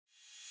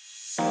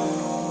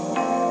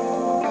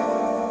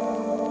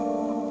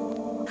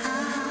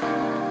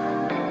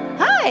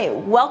Hi,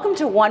 welcome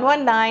to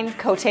 119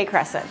 Cote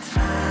Crescent.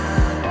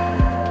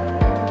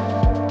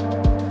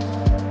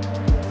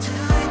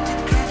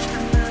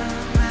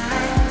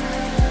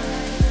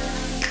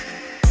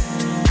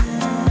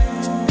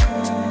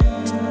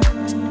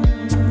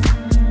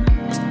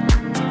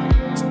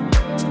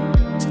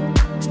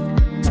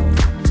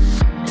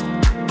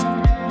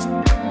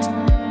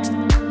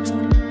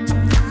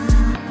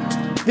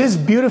 This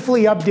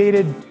beautifully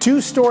updated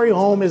two-story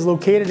home is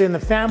located in the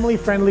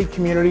family-friendly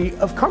community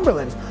of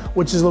Cumberland,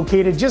 which is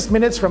located just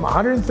minutes from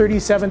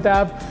 137th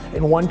Ave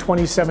and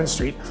 127th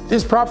Street.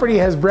 This property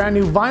has brand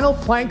new vinyl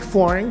plank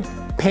flooring,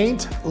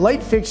 paint,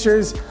 light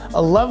fixtures,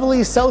 a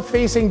lovely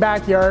south-facing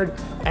backyard,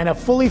 and a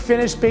fully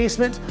finished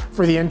basement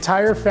for the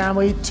entire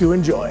family to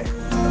enjoy.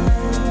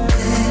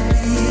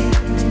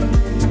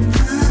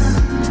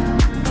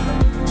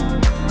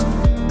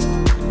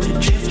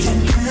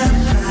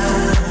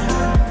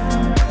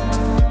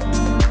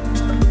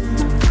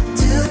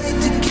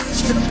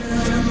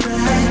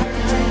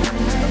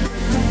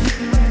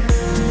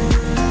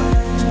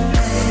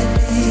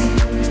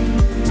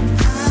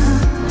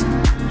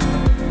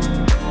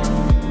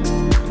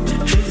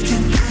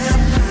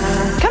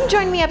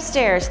 Join me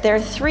upstairs. There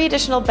are 3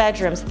 additional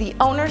bedrooms. The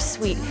owner's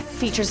suite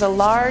features a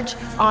large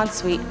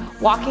ensuite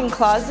walk-in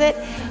closet,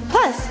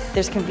 plus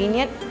there's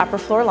convenient upper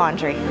floor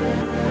laundry.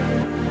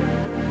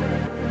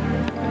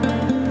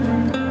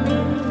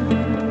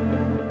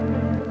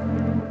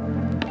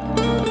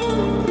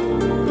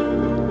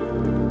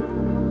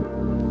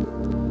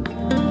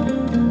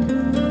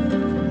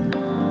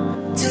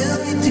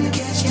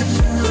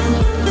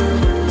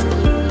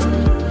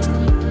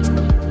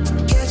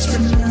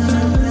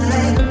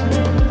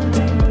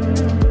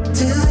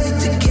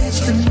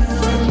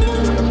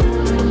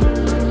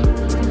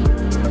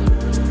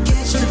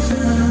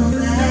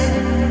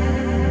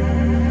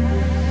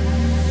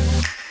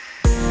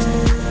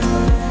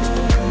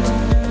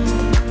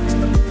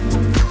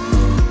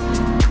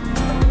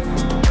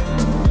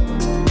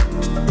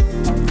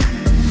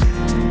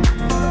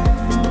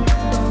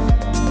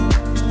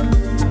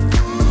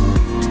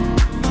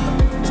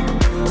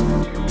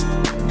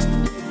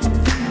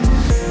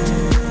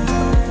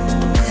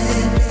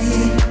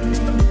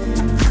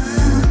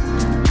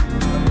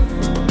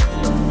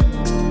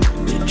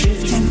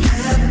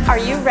 Are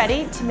you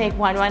ready to make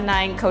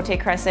 119 Cote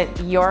Crescent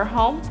your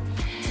home?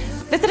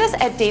 Visit us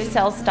at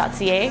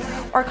davesales.ca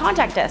or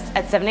contact us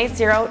at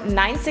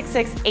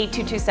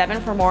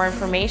 780-966-8227 for more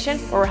information,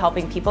 where we're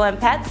helping people and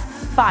pets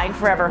find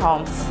forever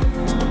homes.